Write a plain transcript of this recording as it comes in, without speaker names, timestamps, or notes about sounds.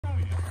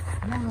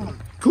No.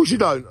 Of course you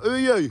don't. Who are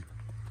you?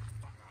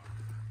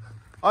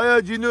 I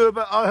heard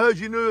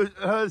you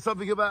heard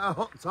something about a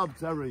hot tub,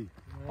 Terry.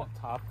 Hot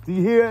tub. Do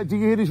you hear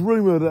this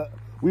rumour that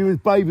we was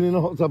bathing in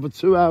a hot tub for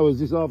 2 hours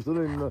this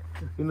afternoon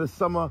in the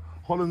summer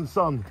Holland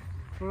sun?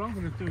 Well, I'm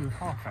going to do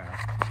half hour.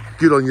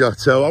 Good on you,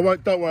 Tel.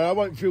 Don't worry, I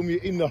won't film you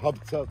in the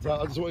hot tub.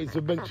 I just wanted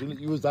to mention that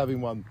you was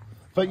having one.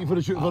 Thank you for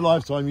the trip of a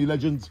lifetime, you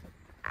legend.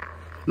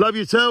 Love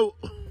you, Tel.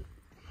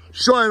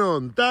 Shine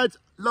on. Dad,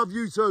 love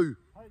you too.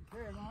 Take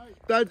care, mate.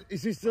 Dad,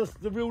 is this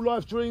just the real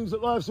life dreams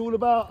that life's all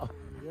about?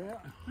 Yeah.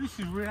 This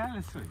is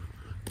reality.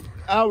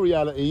 Our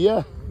reality,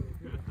 yeah?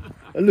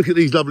 And look at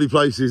these lovely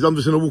places. I'm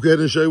just going to walk ahead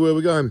and show you where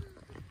we're going.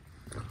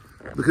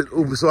 Look at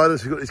all beside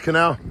us, we've got this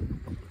canal.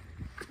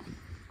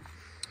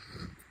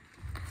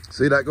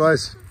 See that,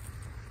 guys?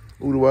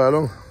 All the way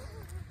along.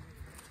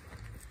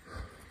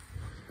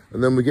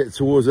 And then we get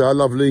towards our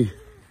lovely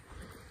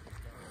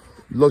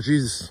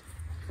lodges.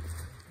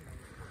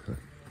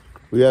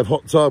 We have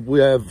hot tub, we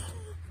have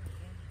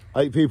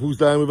 8 people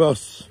staying with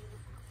us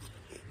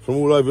from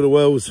all over the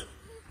world.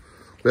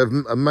 We have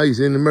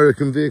amazing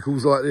American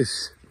vehicles like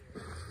this.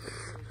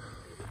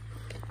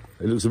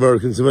 It looks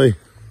American to me.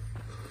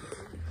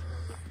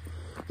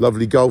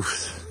 Lovely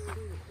golfs.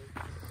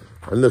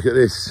 And look at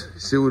this,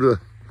 see all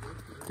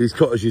these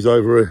cottages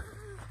over here.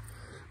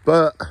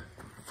 But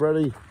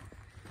Freddie,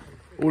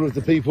 all of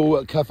the people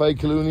at Cafe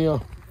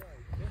Calluna,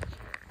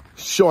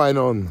 shine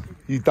on,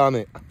 you've done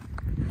it.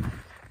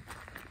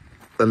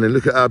 And then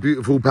look at our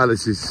beautiful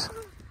palaces.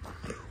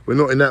 We're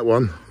not in that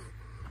one,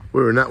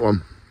 we're in that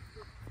one.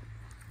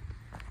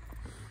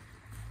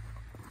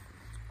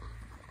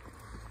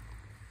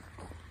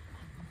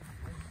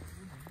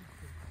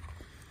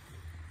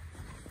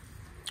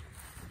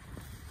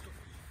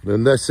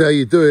 And that's how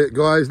you do it,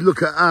 guys.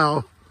 Look at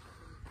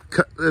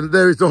and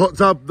there is the hot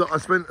tub that I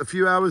spent a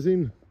few hours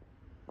in.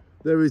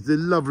 There is the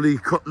lovely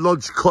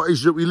lodge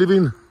cottage that we live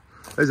in.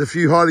 There's a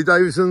few Harley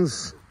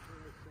Davidsons.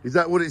 Is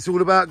that what it's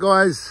all about,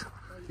 guys?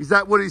 Is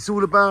that what it's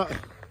all about?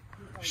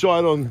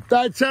 Shine on.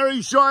 Dad,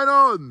 Terry, shine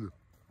on.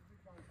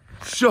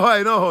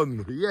 Shine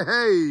on.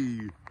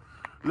 Yay.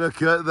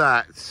 Look at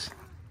that.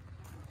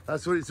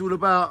 That's what it's all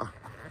about.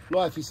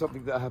 Life is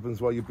something that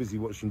happens while you're busy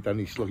watching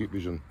Danny Sloggett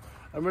Vision.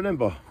 And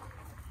remember,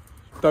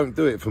 don't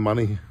do it for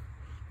money.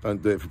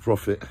 Don't do it for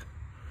profit.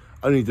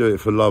 Only do it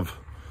for love.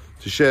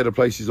 To share the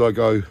places I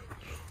go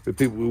with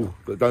people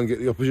that don't get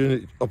the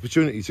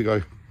opportunity to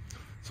go.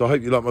 So I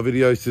hope you like my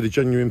videos, to the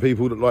genuine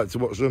people that like to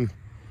watch them.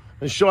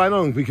 And shine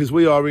on, because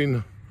we are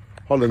in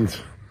Holland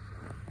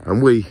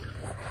and we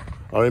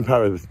are in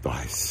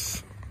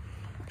paradise.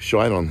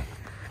 Shine on.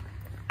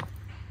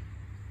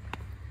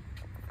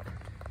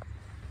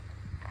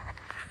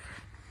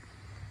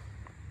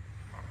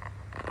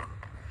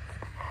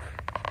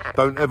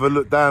 Don't ever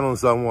look down on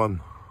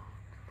someone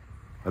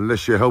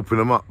unless you're helping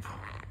them up.